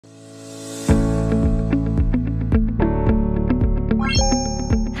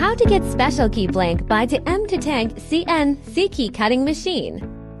to get special key blank by the M to Tank CNC key cutting machine.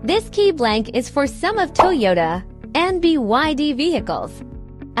 This key blank is for some of Toyota and BYD vehicles.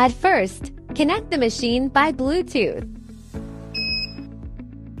 At first, connect the machine by Bluetooth.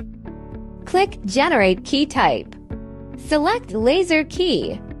 Click Generate Key Type. Select Laser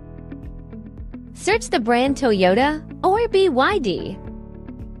Key. Search the brand Toyota or BYD.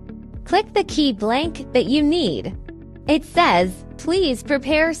 Click the key blank that you need. It says, "Please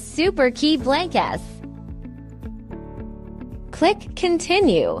prepare Super Key Blank S." Click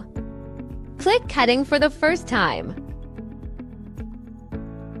Continue. Click Cutting for the first time.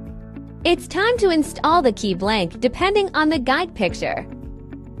 It's time to install the key blank depending on the guide picture.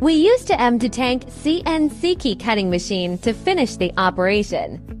 We used the M to Tank CNC key cutting machine to finish the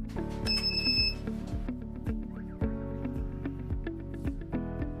operation.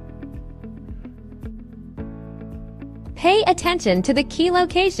 Pay attention to the key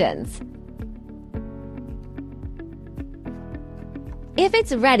locations. If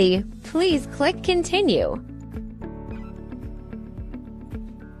it's ready, please click Continue.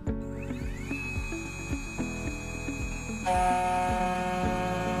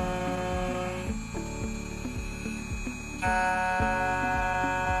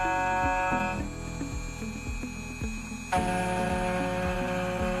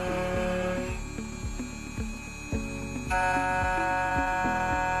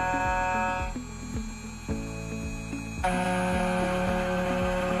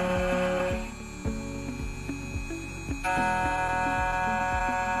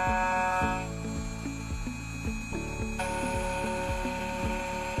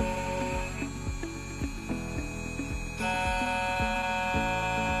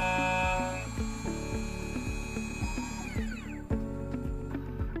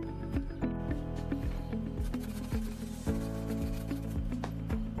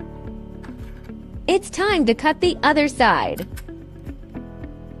 It's time to cut the other side.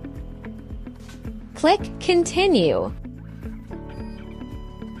 Click Continue.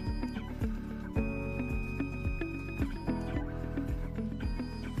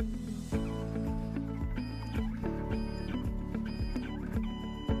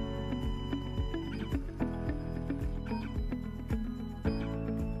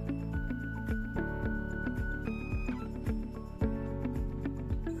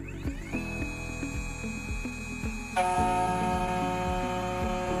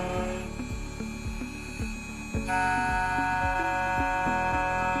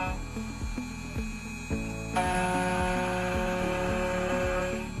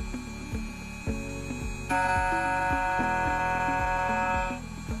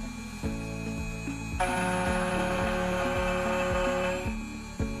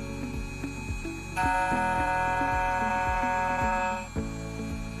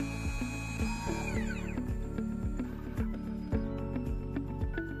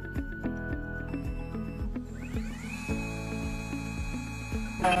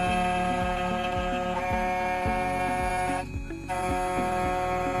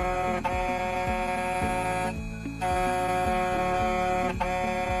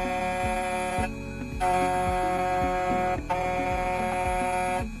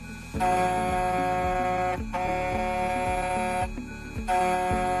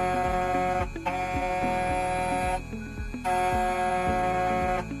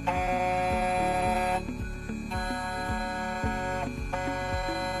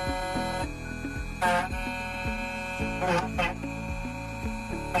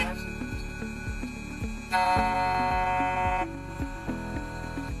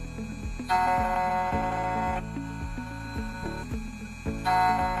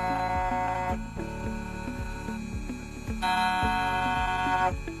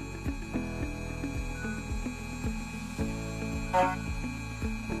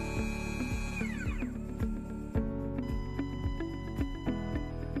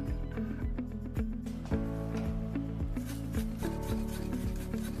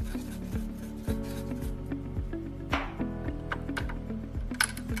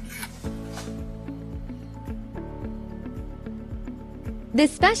 The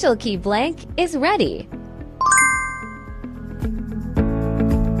special key blank is ready.